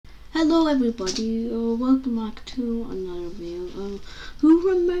Hello everybody, welcome back to another video. Who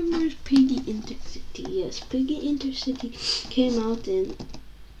remembers Piggy Intercity? Yes, Piggy Intercity came out in,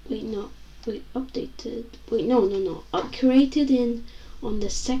 created on the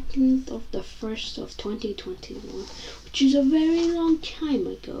 2nd of the 1st of 2021, which is a very long time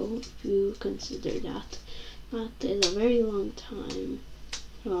ago, if you consider that. That is a very long time.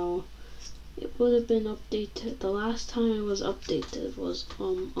 So it would have been updated. The last time it was updated was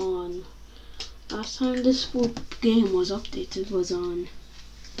last time this full game was updated was on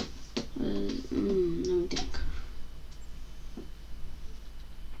let me think.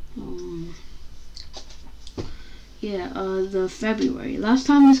 The February. Last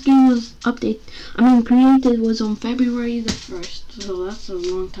time this game was created was on February the 1st, so that's a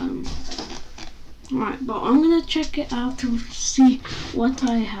long time. Alright, but I'm gonna check it out to see what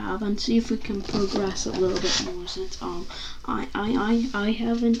I have and see if we can progress a little bit more, since I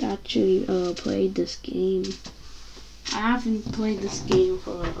haven't actually played this game. I haven't played this game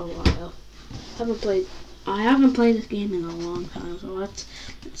for a while. I haven't played this game in a long time, so let's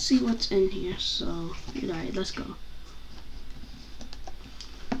see what's in here. So alright, let's go.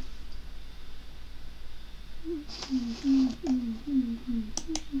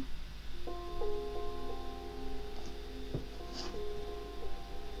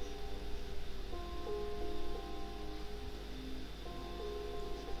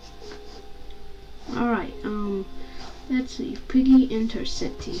 Alright, let's see, Piggy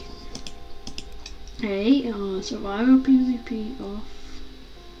Intercity. Okay, survivor PvP off.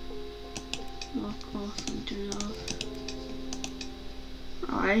 Lock off and turn it off.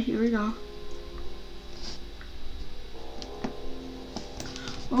 Alright, here we go.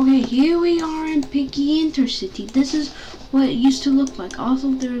 Okay, here we are in Piggy Intercity. This is what it used to look like.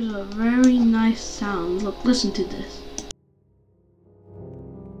 Also, there's a very nice sound. Look, listen to this.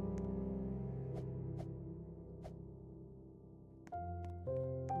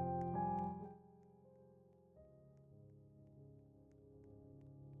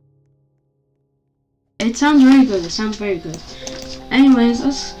 It sounds very good. It sounds very good. Anyways,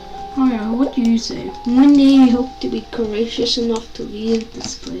 alright, what do you say? One day we hope to be courageous enough to leave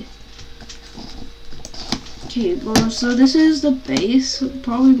this place. Okay, well, so this is the base.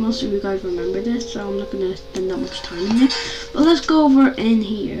 Probably most of you guys remember this, so I'm not gonna spend that much time in it. But let's go over in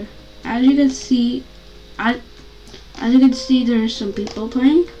here. As you can see, there's some people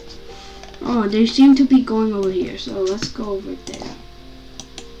playing. Oh, they seem to be going over here, so let's go over there.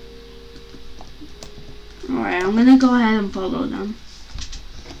 Alright, I'm gonna go ahead and follow them.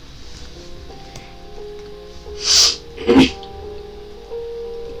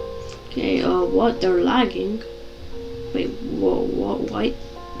 Okay, what? They're lagging. Wait, what?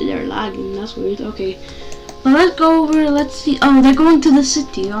 They're lagging, that's weird. Okay. But let's go over, let's see. Oh, they're going to the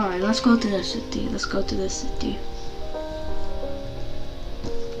city. Alright, let's go to the city. Let's go to the city.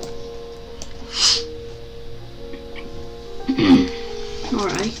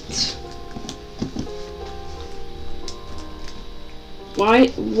 Alright.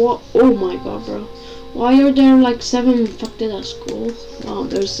 What? Oh my god, bro. Why are there like 7 infected at school? Wow,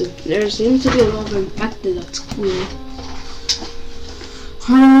 there seems to be a lot of infected at school.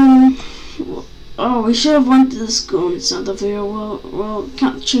 Oh, we should have went to the school instead of here. Well,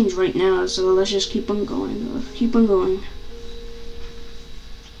 can't change right now, so let's just keep on going. Let's keep on going.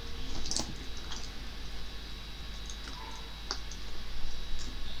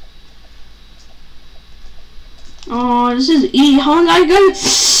 Oh, this is easy. How am I going?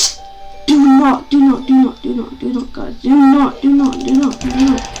 Do not, guys. Do not.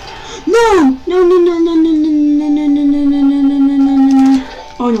 No.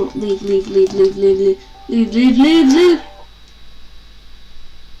 Oh no, leave.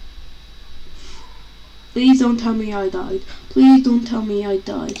 Please don't tell me I died. Please don't tell me I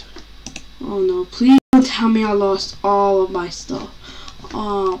died. Oh no, please don't tell me I lost all of my stuff.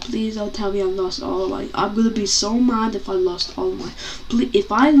 Oh, please don't tell me I lost all of my. I'm gonna be so mad if I lost all of my.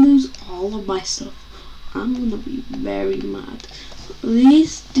 If I lose all of my stuff, I'm gonna be very mad.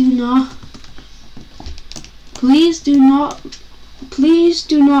 Please do not lose.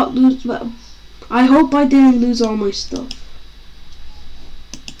 I hope I didn't lose all my stuff.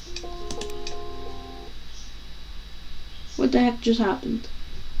 What the heck just happened?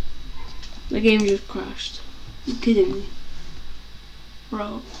 The game just crashed. You're kidding me.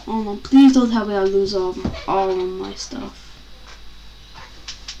 Bro, oh no, please don't tell me I lose all of my stuff.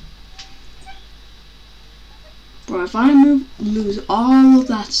 Bro, if I lose all of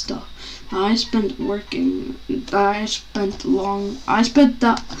that stuff I spent working, I spent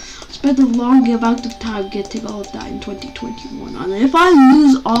spend a long amount of time getting all of that in 2021. And if I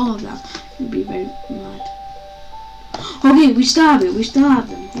lose all of that, I'd be very mad. Okay, we still have it. We still have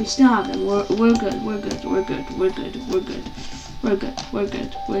them. We still have them. We're good. We're good. We're good. We're good. We're good. We're good. We're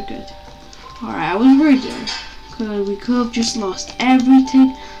good. We're good. Alright, I was worried there. Cause we could have just lost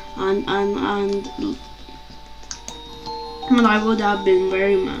everything, and I would have been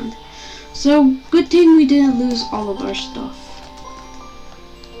very mad. So good thing we didn't lose all of our stuff.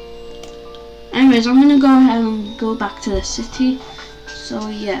 Anyways, I'm gonna go ahead and go back to the city. So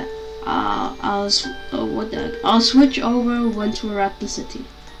yeah, I'll switch over once we're at the city.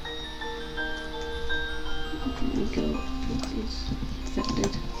 There we go. It's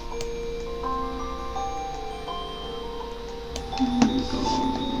affected.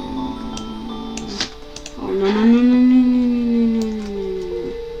 Oh no.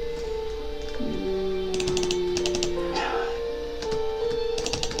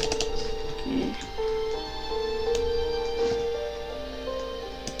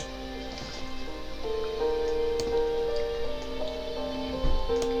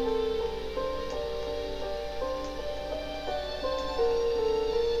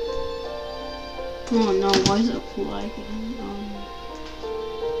 Oh no, why is it lagging?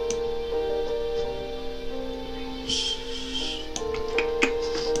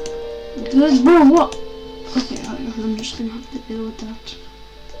 Good, bro, what? Okay, I'm just gonna have to deal with that.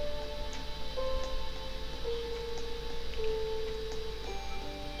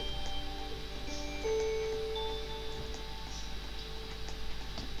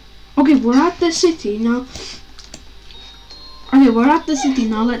 Okay, we're at the city now. Okay, we're at the city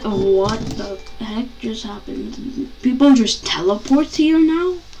now. What the heck just happened? People just teleport here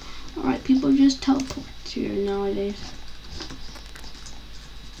now? Alright, people just teleport here nowadays.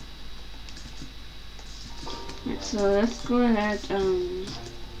 Alright, so let's go ahead,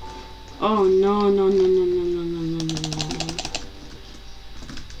 oh no.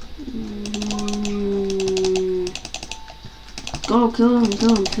 Go, kill him.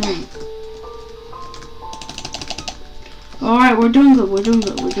 Alright, we're doing good.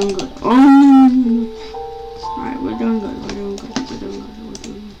 Oh no. Alright, we're doing good.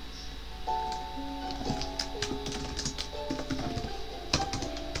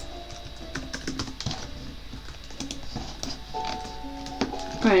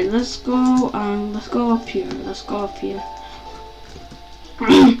 Alright, let's go up here.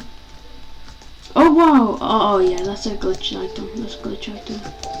 Oh wow! Oh yeah, that's a glitch item.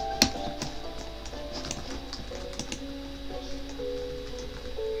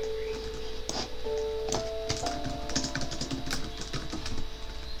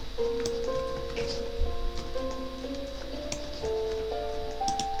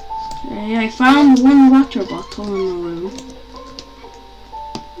 Okay, I found one water bottle in the room.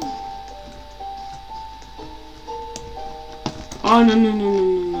 Oh no.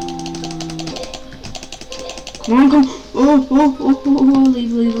 Come on. Oh,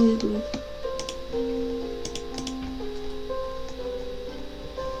 leave.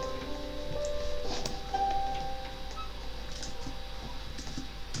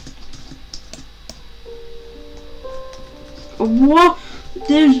 What?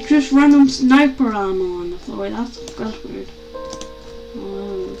 There's just random sniper ammo on the floor. That's weird.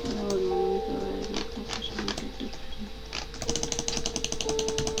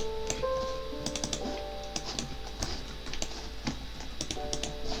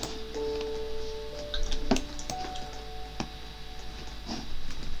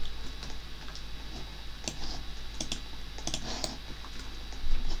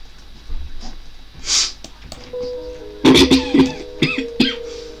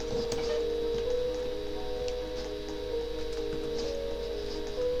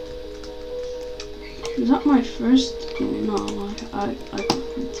 Is that my first? No, I played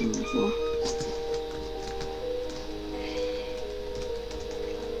him before.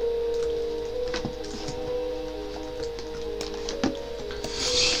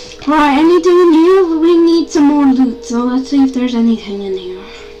 Alright, anything in here? We need some more loot, so let's see if there's anything in here.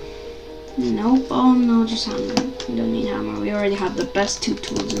 Nope, oh no, just hammer. We don't need hammer, we already have the best 2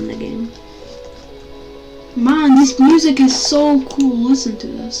 tools in the game. Man, this music is so cool, listen to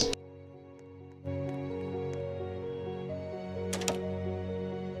this.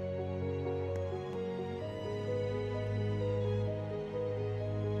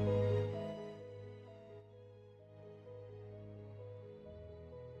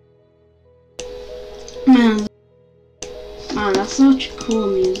 Man, that's such cool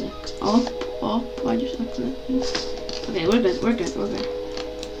music. Up, I just accidentally. Okay, we're good.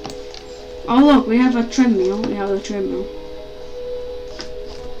 Oh look, we have a treadmill.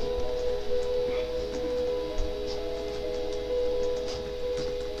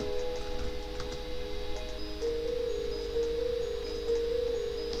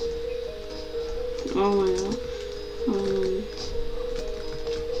 Oh my god.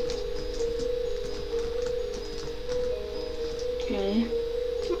 Okay.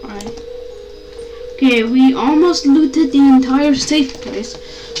 Alright. Okay, we almost looted the entire safe place.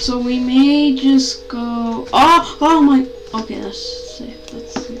 So we may just go. Oh my. Okay, that's safe.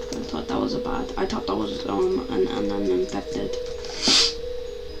 That's safe. I thought that was I thought that was an infected.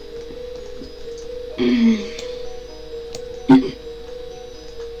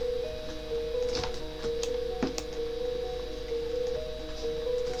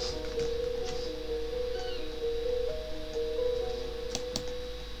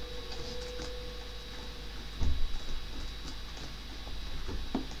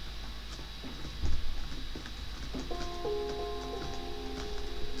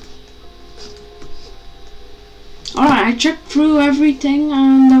 Alright, I checked through everything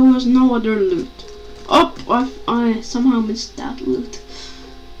and there was no other loot. Oh, I somehow missed that loot.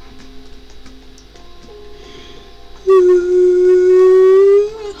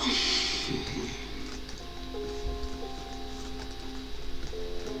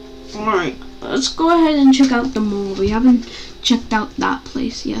 Alright, let's go ahead and check out the mall. We haven't checked out that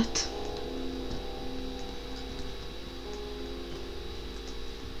place yet.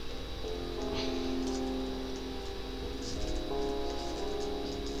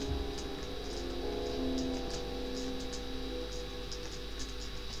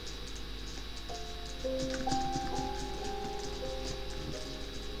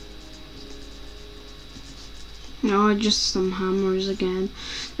 No, just some hammers again.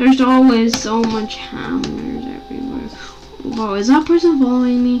 There's always so much hammers everywhere. Whoa, is that person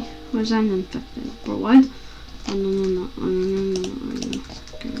following me? Or is that an infected? Bro, what? Oh, no.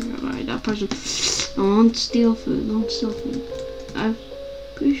 Okay, alright, that person. Don't steal food, don't steal food. I'm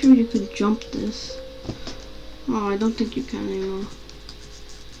pretty sure you could jump this. Oh, I don't think you can anymore.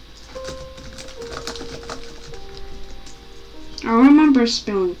 I remember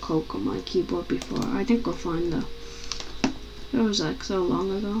spilling Coke on my keyboard before. I think I'll find that. It was like so long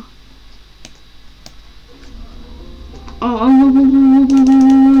ago. Alright.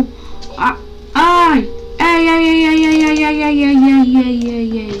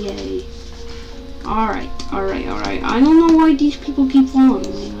 I don't know why these people keep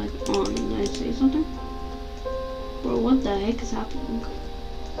following me. Like, did I say something? Bro, what the heck is happening?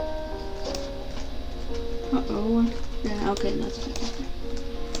 Uh-oh. Yeah, okay, that's good.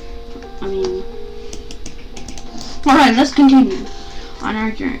 I mean... Alright, let's continue on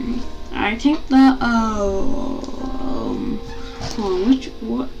our journey. I think the,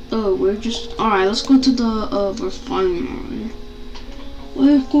 we're just... Alright, let's go to the, refinery.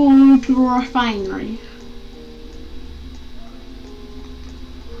 Let's go to the refinery.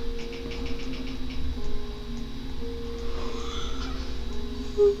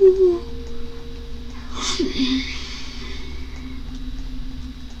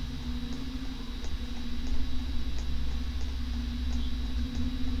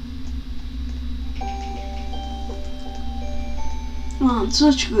 Oh, it's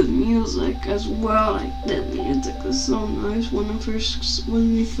such good music as well. Like that music is so nice when we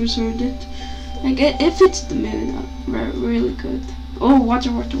first heard it. Like it fits the mood really good. Oh, water!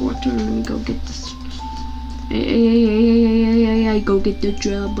 Let me go get this. Hey, go get the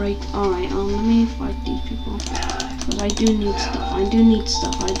jailbreak. Alright, let me fight these people. Because I do need stuff.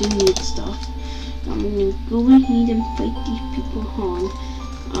 I'm gonna go ahead and fight these people hard.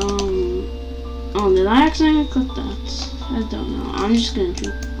 Oh, did I accidentally click that? I don't know. I'm just gonna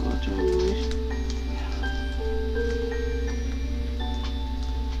drink water anyways.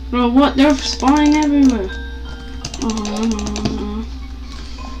 Bro, what? They're spawning everywhere.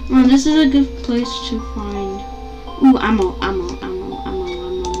 Well, this is a good place to find. Ooh, ammo.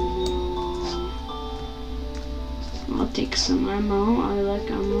 I'll take some ammo. I like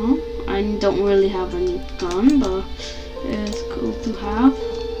ammo. I don't really have any gun, but it's cool to have.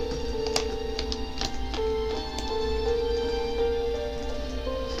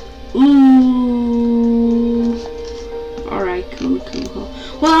 Ooh. Alright, cool.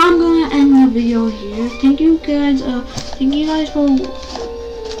 Well, I'm gonna end the video here. Thank you guys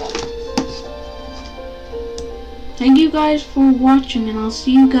for watching, and I'll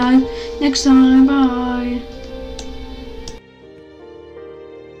see you guys next time. Bye.